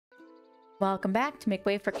Welcome back to Make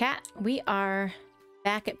Way for Cat. We are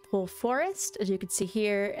back at Pool Forest, as you can see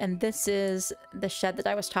here, and this is the shed that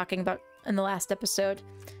I was talking about in the last episode.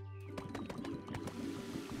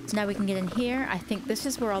 So now we can get in here. I think this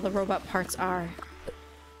is where all the robot parts are.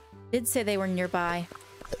 Did say they were nearby.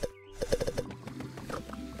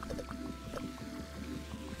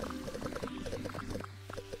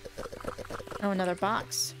 Oh, another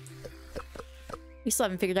box. We still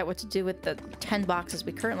haven't figured out what to do with the 10 boxes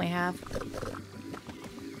we currently have.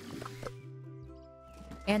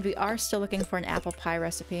 And we are still looking for an apple pie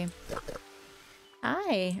recipe.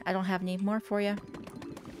 Hi! I don't have any more for you.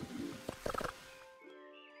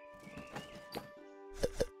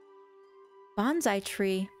 Bonsai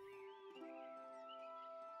tree.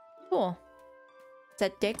 Cool. Is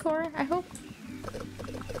that decor, I hope?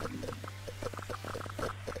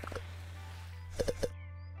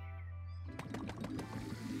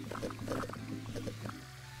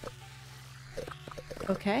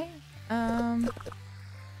 Okay.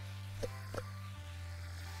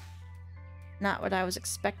 Not what I was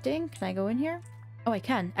expecting. Can I go in here? Oh, I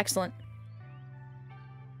can. Excellent.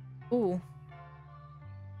 Ooh.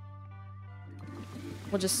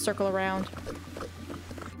 We'll just circle around.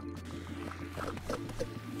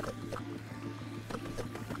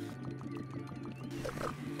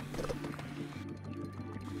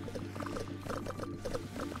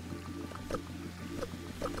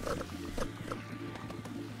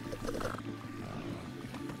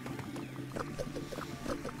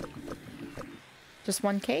 Just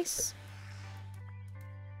one case.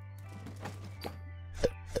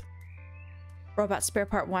 Robot spare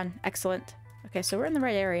part 1. Excellent. Okay, so we're in the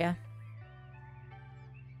right area.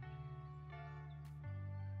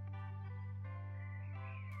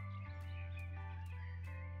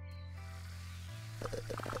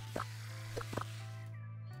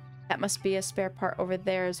 That must be a spare part over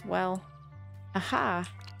there as well. Aha!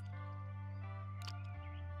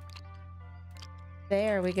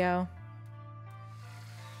 There we go.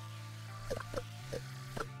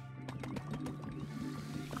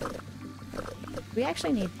 We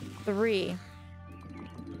actually need 3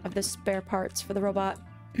 of the spare parts for the robot.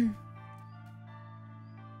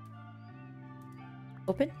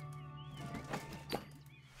 Open.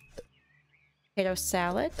 Potato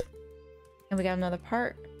salad. And we got another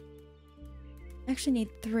part. I actually need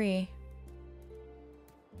 3.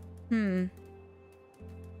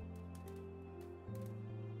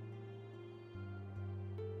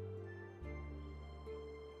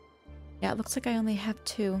 Yeah, it looks like I only have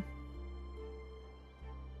 2.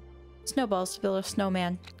 Snowballs to build a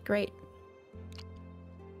snowman. Great.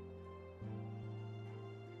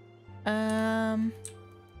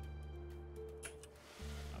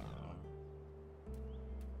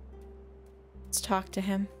 Let's talk to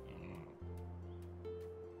him.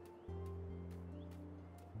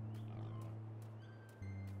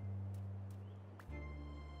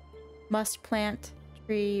 Must plant,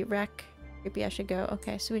 tree, wreck. Maybe I should go.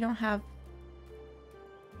 Okay, so we don't have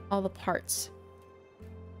all the parts.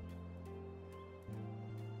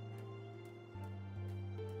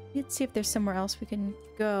 Let's see if there's somewhere else we can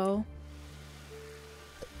go.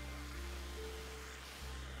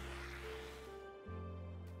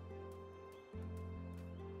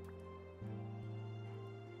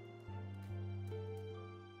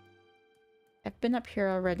 I've been up here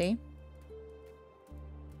already.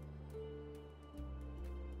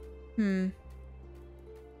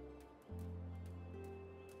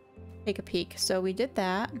 Take a peek. So we did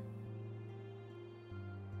that.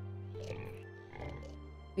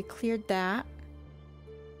 We cleared that.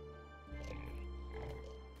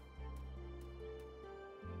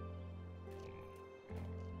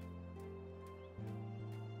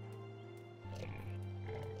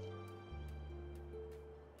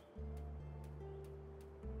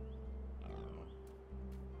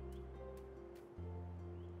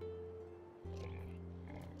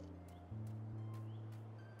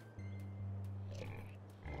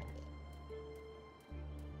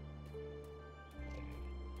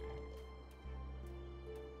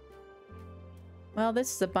 Well,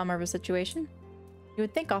 this is a bummer of a situation. You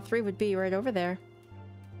would think all 3 would be right over there.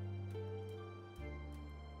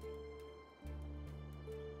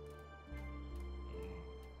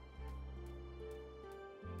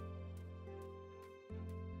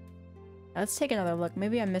 Let's take another look.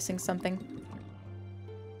 Maybe I'm missing something.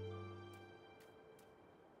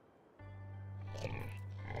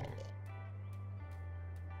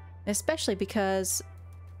 Especially because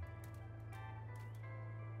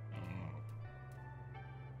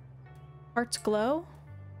parts glow?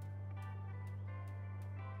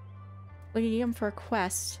 Well, you need them for a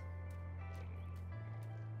quest.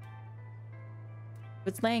 If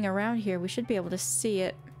it's laying around here, we should be able to see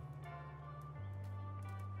it.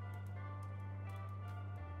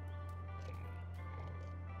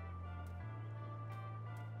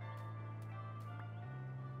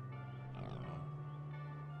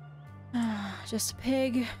 Just a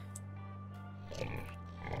pig.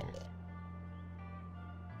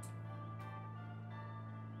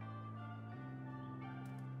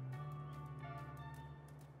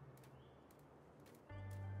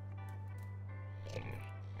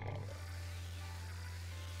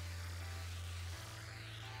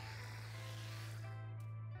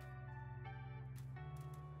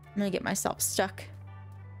 I'm gonna get myself stuck.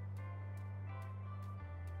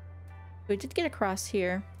 We did get across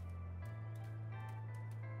here.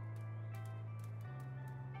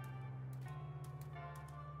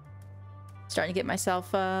 Starting to get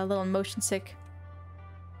myself a little motion sick.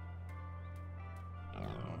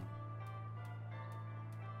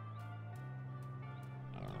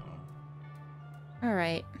 All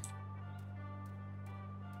right.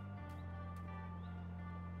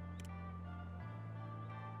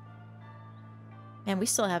 And we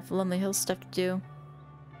still have Lonely Hills stuff to do.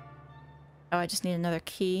 Oh, I just need another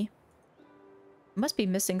key. I must be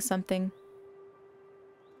missing something.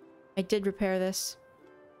 I did repair this.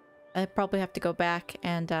 I probably have to go back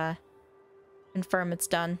and confirm it's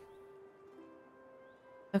done.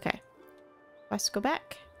 Okay. Let's go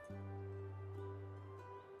back.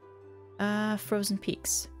 Frozen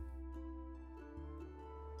Peaks.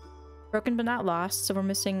 Broken but not lost, so we're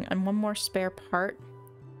missing one more spare part.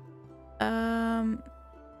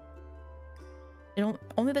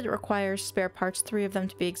 Only that it requires spare parts, 3 of them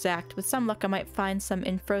to be exact. With some luck, I might find some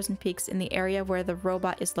in Frozen Peaks in the area where the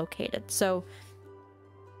robot is located. So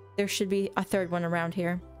there should be a 3rd one around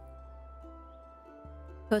here.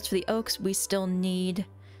 But for the oaks, we still need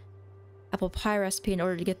apple pie recipe in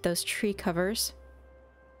order to get those tree covers.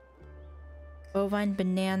 Bovine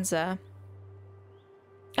Bonanza.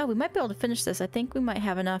 Oh, we might be able to finish this. I think we might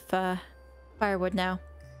have enough firewood now.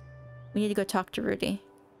 We need to go talk to Rudy.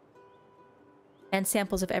 And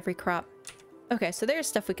samples of every crop. Okay, so there's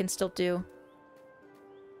stuff we can still do.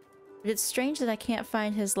 But it's strange that I can't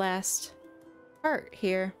find his last part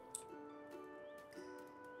here.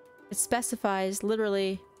 It specifies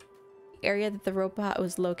literally the area that the robot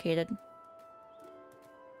was located.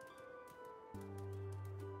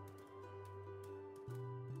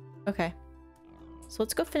 Okay. So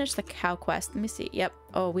let's go finish the cow quest. Let me see. Yep.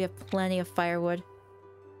 Oh, we have plenty of firewood.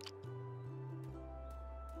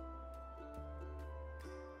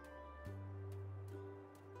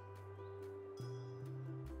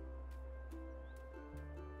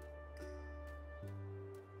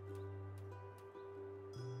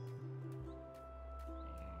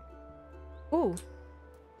 Ooh.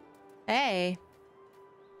 Hey.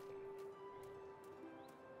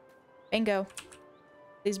 Bingo.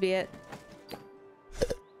 Please be it.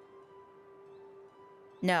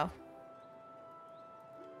 No.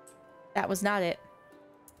 That was not it.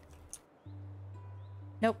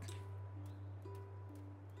 Nope.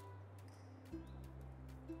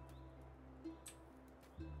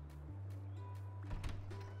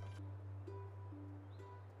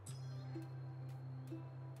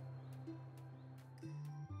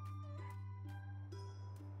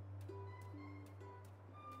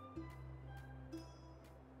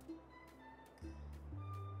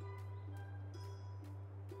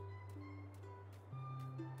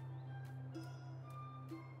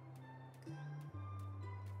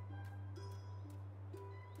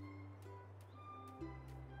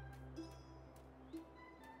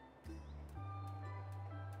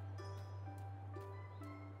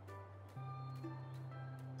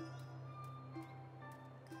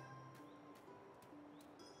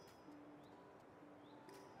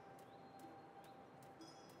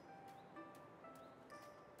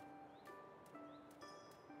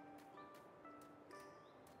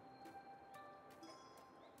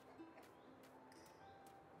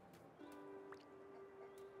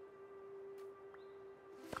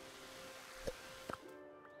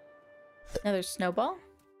 Another snowball.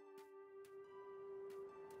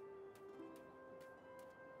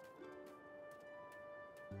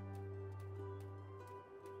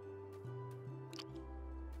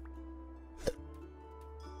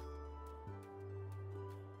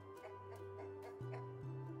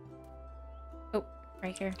 Oh,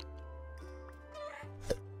 right here.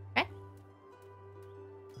 Okay.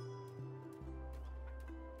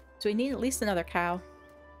 So we need at least another cow.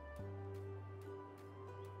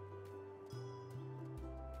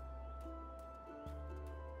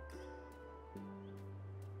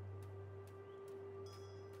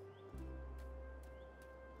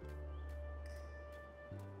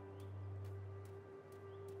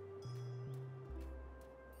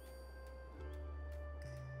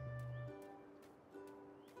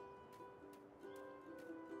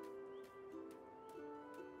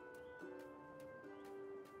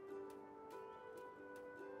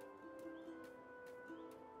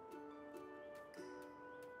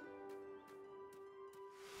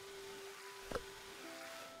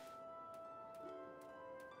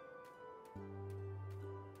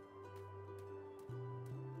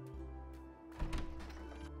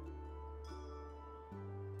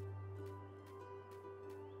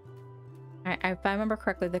 If I remember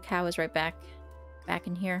correctly, the cow is right back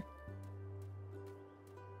in here.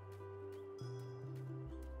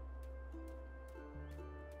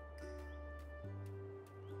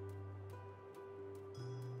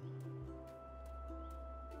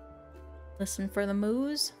 Listen for the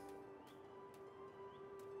moos.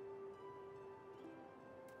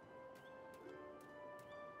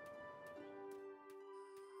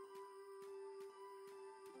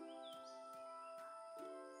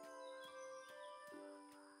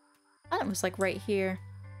 I thought it was like right here.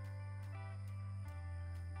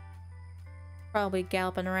 Probably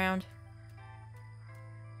galloping around.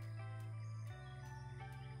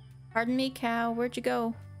 Pardon me, cow. Where'd you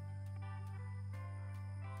go?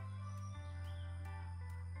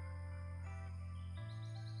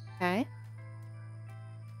 Okay.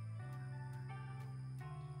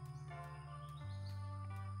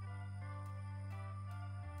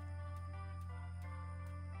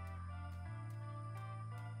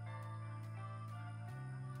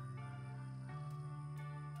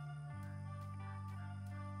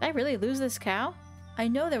 Did I really lose this cow? I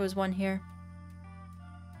know there was one here.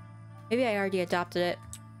 Maybe I already adopted it.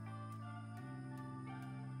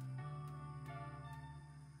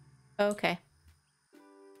 Okay.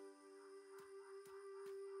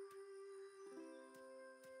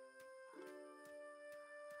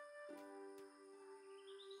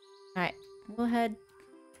 Alright. We'll head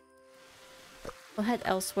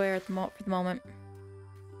elsewhere at for the moment.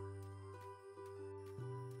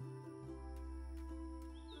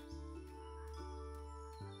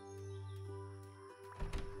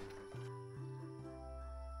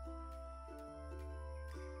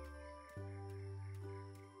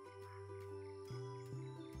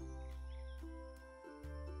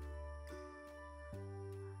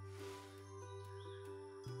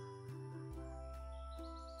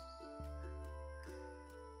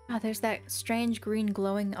 Ah, there's that strange green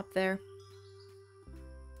glowing up there.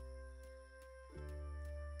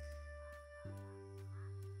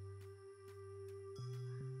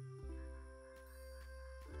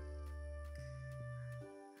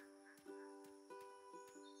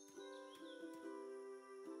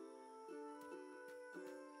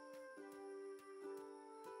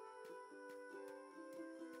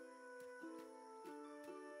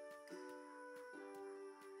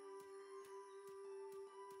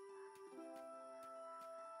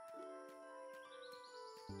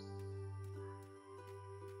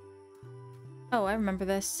 Oh, I remember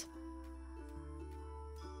this.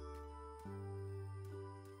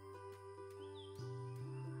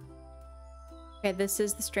 Okay, this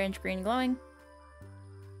is the strange green glowing.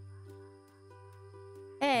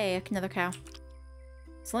 Hey, another cow.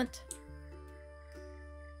 Excellent.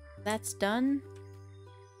 That's done.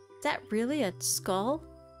 Is that really a skull?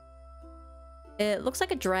 It looks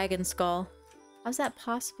like a dragon skull. How's that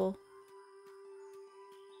possible?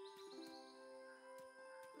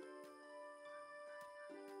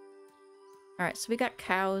 Alright, so we got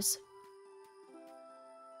cows.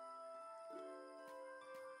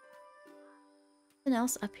 Anything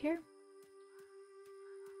else up here?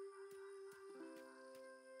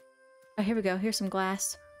 Oh, here we go. Here's some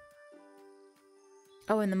glass.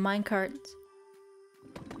 Oh, and the minecart.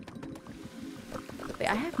 Wait,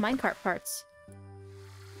 I have minecart parts.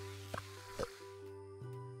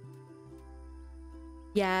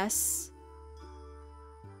 Yes.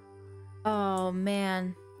 Oh,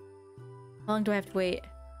 man. How long do I have to wait?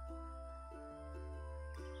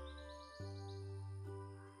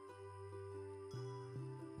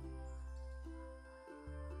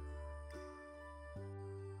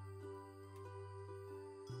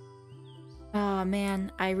 Oh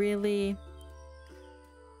man, I really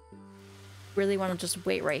want to just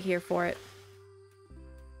wait right here for it.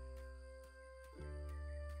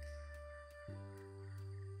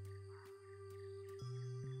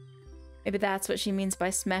 Maybe that's what she means by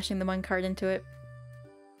smashing the minecart into it.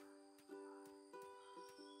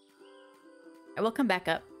 I will come back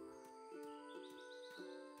up.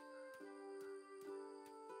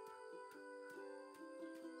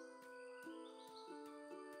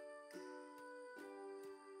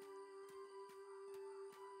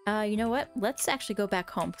 You know what? Let's actually go back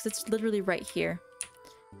home because it's literally right here.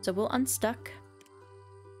 So we'll unstuck.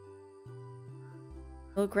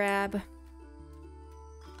 We'll grab...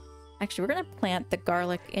 Actually, we're gonna plant the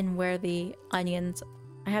garlic in where the onions...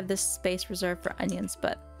 I have this space reserved for onions,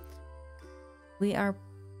 but we are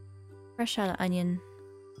fresh out of onion.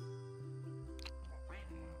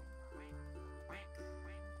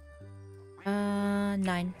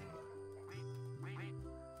 Nine.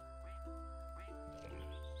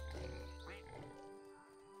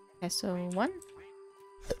 Okay, so 1,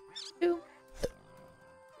 2,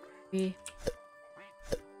 I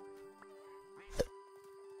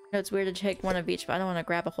know it's weird to take one of each, but I don't want to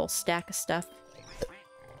grab a whole stack of stuff.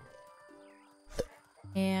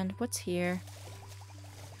 And what's here?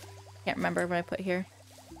 Can't remember what I put here.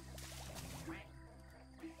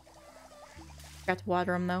 Forgot to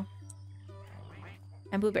water them though.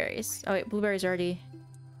 And blueberries. Oh wait, blueberries are already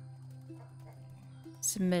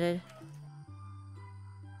submitted.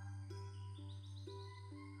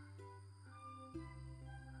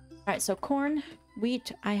 Alright, so corn,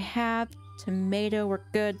 wheat, I have. Tomato, we're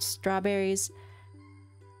good. Strawberries.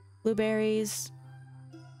 Blueberries.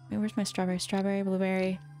 Wait, where's my strawberry? Strawberry,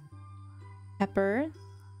 blueberry. Pepper.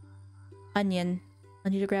 Onion. I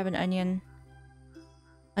need to grab an onion.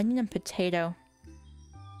 Onion and potato.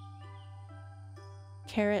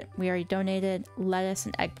 Carrot, we already donated. Lettuce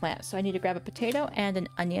and eggplant. So I need to grab a potato and an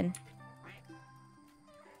onion.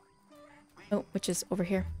 Oh, which is over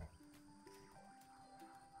here.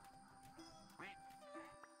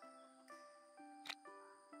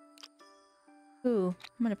 Ooh,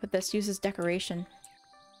 I'm gonna put this. Use as decoration.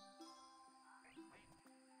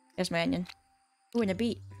 There's my onion. Ooh, and a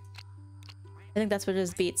beet. I think that's what it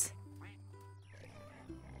is, beets.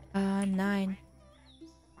 9.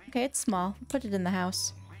 Okay, it's small. Put it in the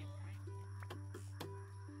house.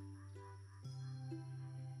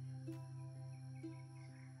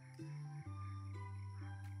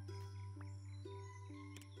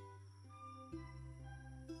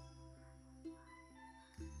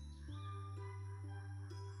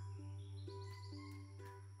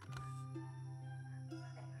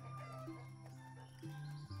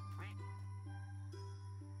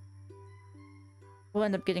 We'll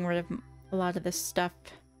end up getting rid of a lot of this stuff.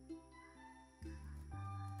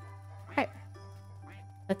 Alright.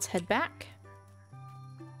 Let's head back.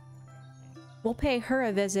 We'll pay her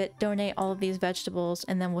a visit, donate all of these vegetables,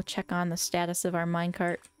 and then we'll check on the status of our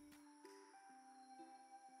minecart.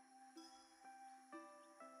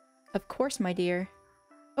 Of course, my dear.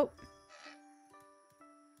 Oh.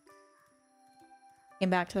 Came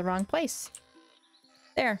back to the wrong place.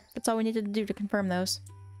 There. That's all we needed to do to confirm those.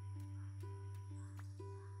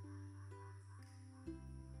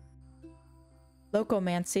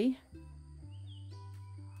 Locomancy.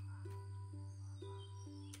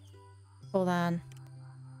 Hold on.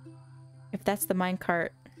 If that's the minecart.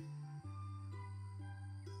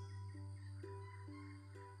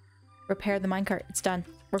 Repair the minecart. It's done.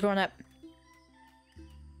 We're going up.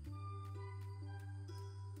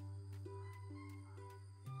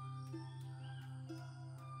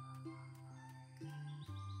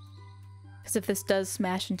 Because if this does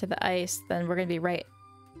smash into the ice, then we're going to be right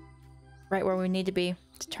where we need to be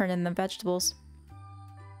to turn in the vegetables.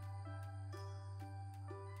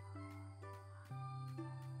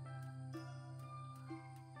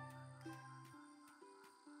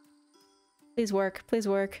 Please work. Please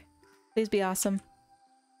work. Please be awesome.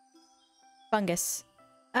 Fungus.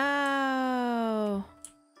 Oh.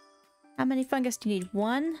 How many fungus do you need?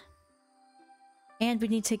 1? And we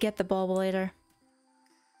need to get the bulbulator.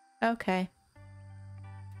 Okay.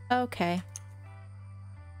 Okay.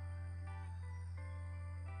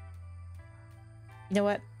 You know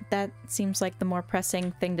what? That seems like the more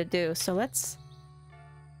pressing thing to do. So let's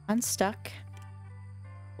unstuck.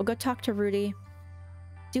 We'll go talk to Rudy.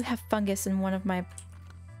 I do have fungus in one of my...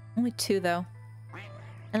 Only 2 though.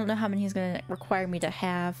 I don't know how many he's going to require me to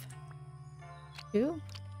have. 2?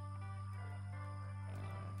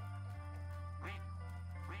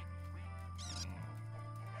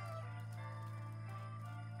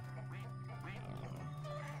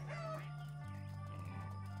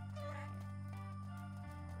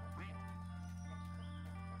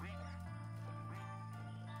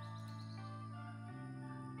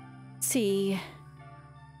 See.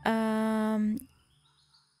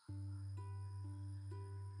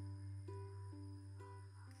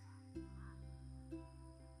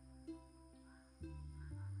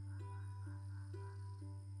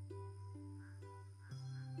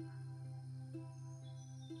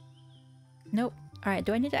 Nope. Alright,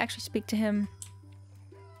 do I need to actually speak to him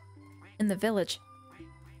in the village?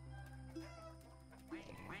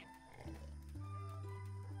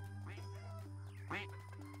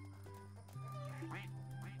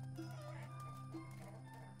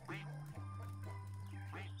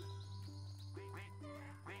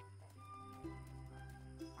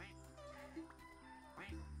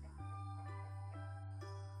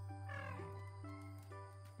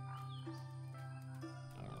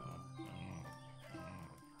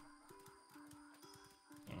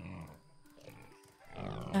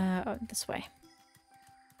 Oh, this way.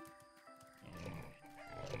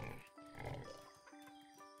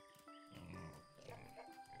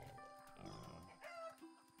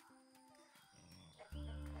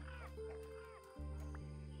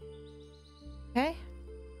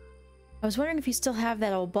 I was wondering if you still have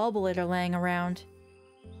that old bulbulator laying around.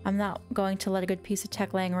 I'm not going to let a good piece of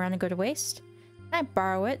tech laying around and go to waste. Can I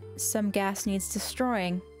borrow it? Some gas needs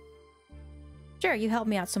destroying. Sure, you helped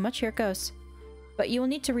me out so much. Here it goes. But you will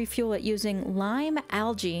need to refuel it using lime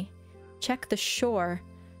algae. Check the shore.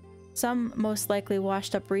 Some most likely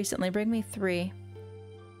washed up recently. Bring me 3.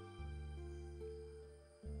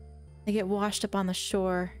 They get washed up on the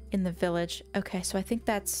shore in the village. Okay, so I think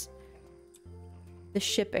that's the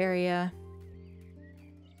ship area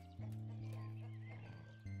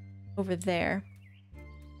over there.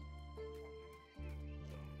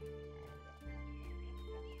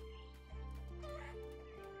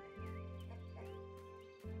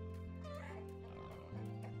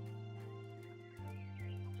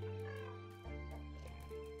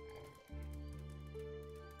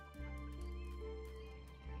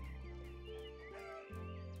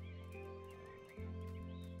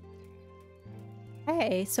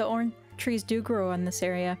 Hey, so orange trees do grow in this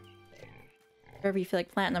area. Wherever you feel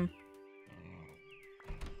like planting them.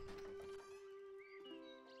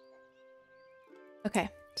 Okay,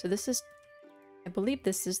 so this is... I believe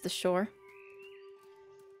this is the shore.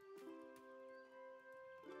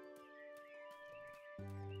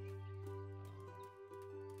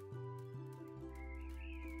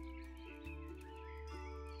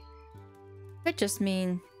 Could just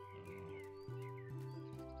mean...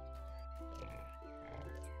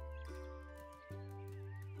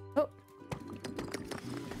 Oh.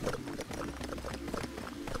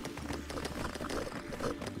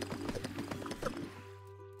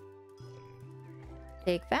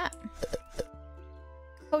 Take that.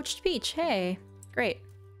 Poached peach, hey. Great.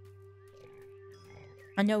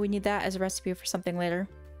 I know we need that as a recipe for something later.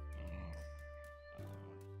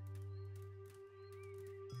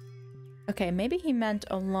 Okay, maybe he meant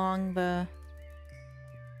along the...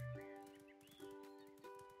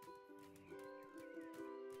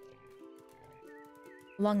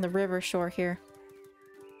 along the river shore here.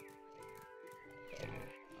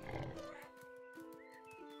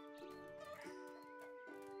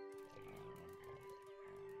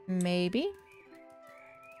 Maybe?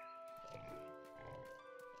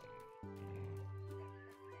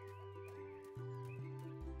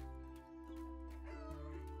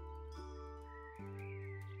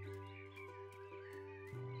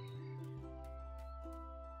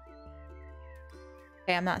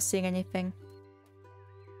 Okay, I'm not seeing anything.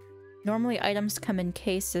 Normally items come in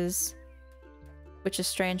cases, which is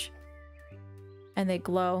strange. And they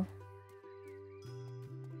glow.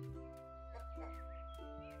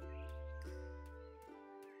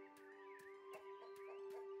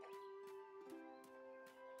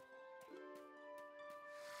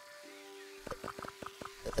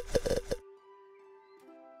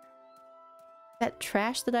 That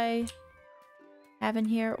trash that I have in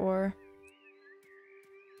here, or...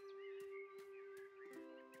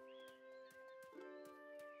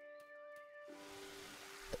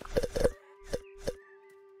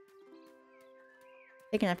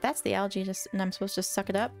 Thinking if that's the algae, just and I'm supposed to suck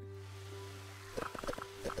it up.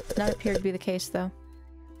 Does not appear to be the case, though.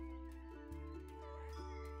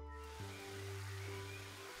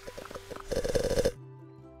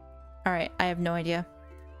 Alright, I have no idea.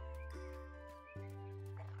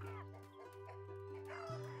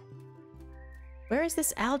 Where is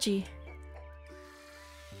this algae?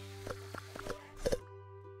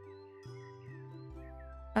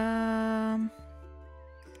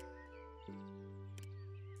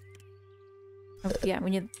 Oh, yeah, we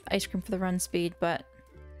need ice cream for the run speed, but...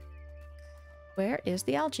 where is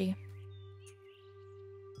the algae?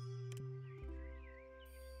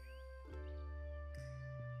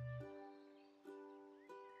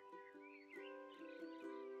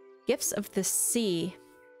 Gifts of the sea.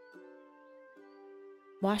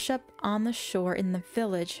 Wash up on the shore in the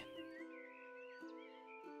village.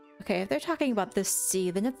 Okay, if they're talking about this sea,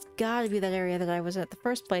 then it's gotta be that area that I was at the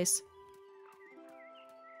first place.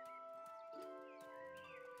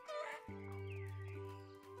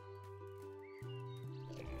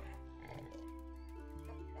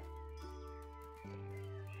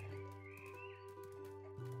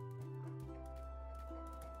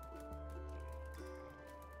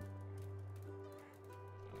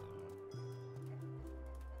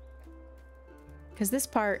 Because this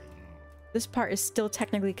part is still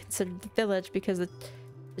technically considered the village because the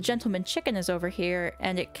gentleman chicken is over here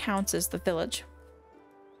and it counts as the village.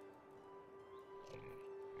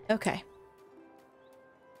 Okay.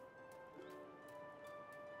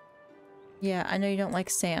 Yeah, I know you don't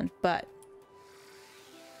like sand, but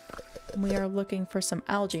we are looking for some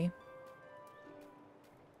algae.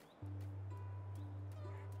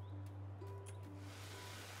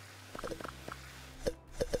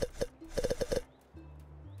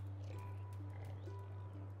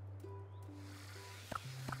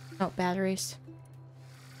 batteries.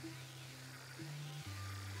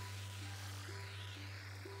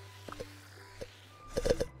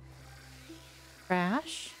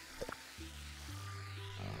 Trash.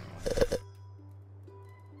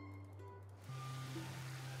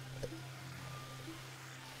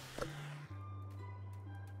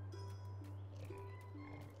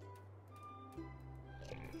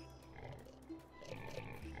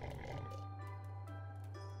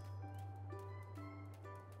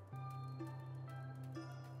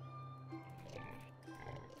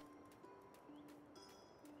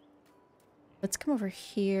 Let's come over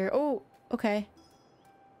here. Oh, okay.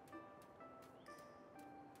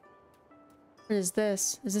 What is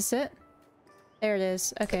this? Is this it? There it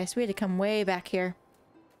is. Okay, so we had to come way back here.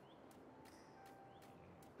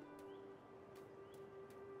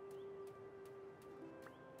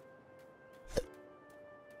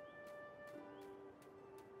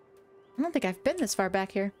 I don't think I've been this far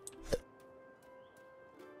back here.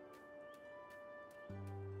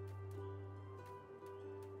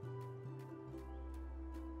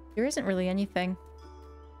 There isn't really anything.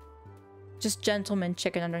 Just gentleman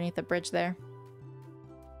chicken underneath the bridge there.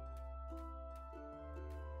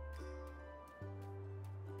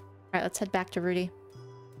 Alright, let's head back to Rudy.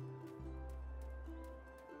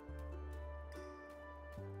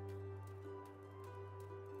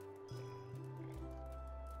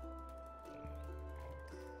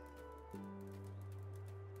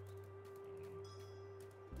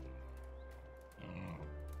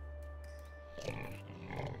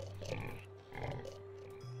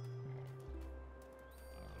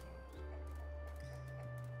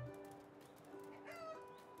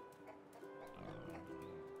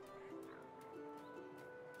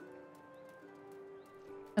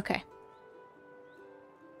 Okay.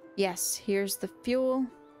 Yes, here's the fuel.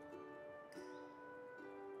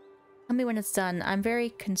 Tell me when it's done. I'm very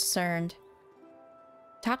concerned.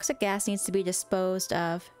 Toxic gas needs to be disposed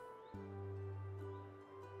of.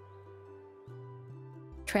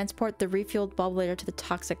 Transport the refueled bubbler to the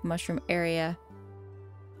toxic mushroom area.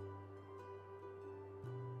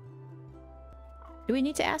 Do we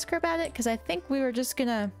need to ask her about it? Because I think we were just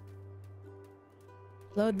gonna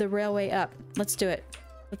load the railway up. Let's do it.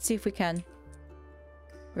 Let's see if we can.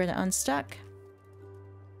 We're gonna unstuck.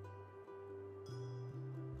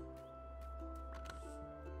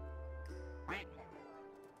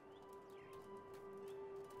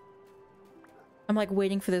 I'm like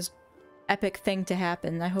waiting for this epic thing to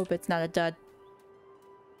happen. I hope it's not a dud.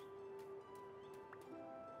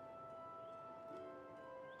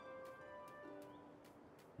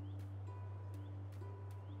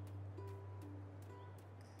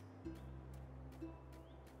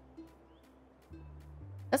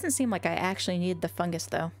 Doesn't seem like I actually need the fungus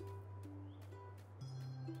though.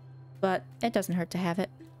 But it doesn't hurt to have it.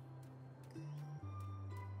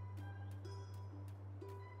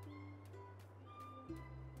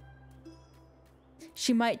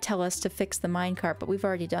 She might tell us to fix the minecart, but we've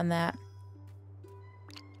already done that.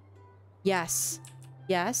 Yes.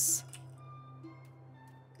 Yes.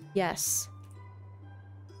 Yes.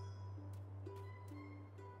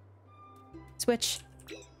 Switch.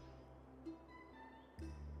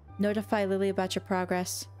 Notify Lily about your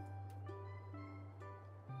progress.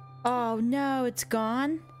 Oh no, it's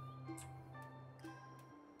gone?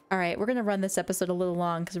 Alright, we're gonna run this episode a little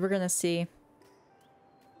long because we're gonna see.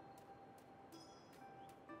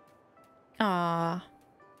 Ah.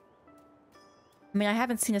 I mean, I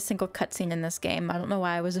haven't seen a single cutscene in this game. I don't know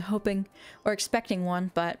why I was hoping or expecting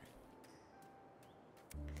one, but...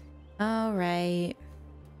 Alright.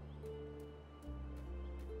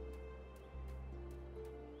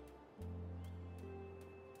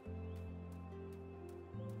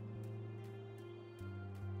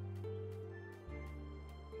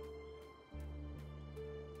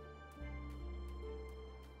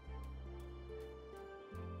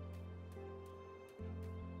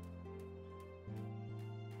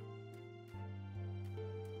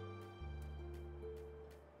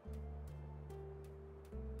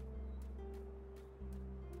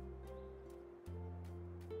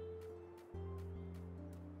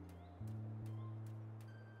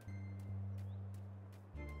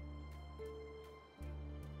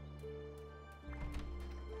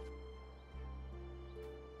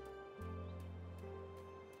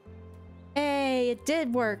 Hey, it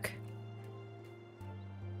did work.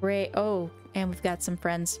 Great. Oh, and we've got some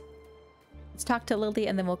friends. Let's talk to Lily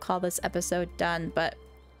and then we'll call this episode done. But,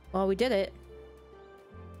 well, we did it.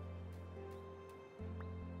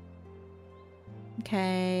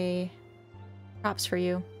 Okay. Props for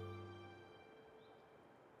you.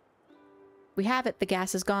 We have it. The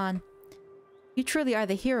gas is gone. You truly are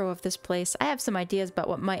the hero of this place. I have some ideas about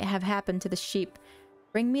what might have happened to the sheep.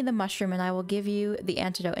 Bring me the mushroom and I will give you the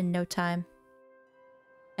antidote in no time.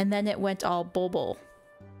 And then it went all bulbul.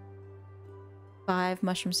 5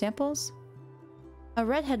 mushroom samples. A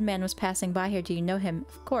redhead man was passing by here. Do you know him?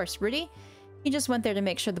 Of course. Rudy? He just went there to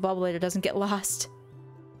make sure the bubbleator doesn't get lost.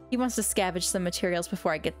 He wants to scavenge some materials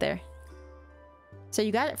before I get there. So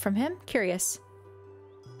you got it from him? Curious.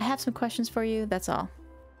 I have some questions for you, that's all.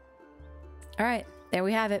 Alright, there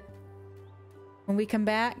we have it. When we come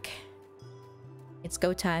back, it's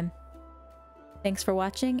go time. Thanks for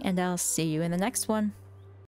watching, and I'll see you in the next one.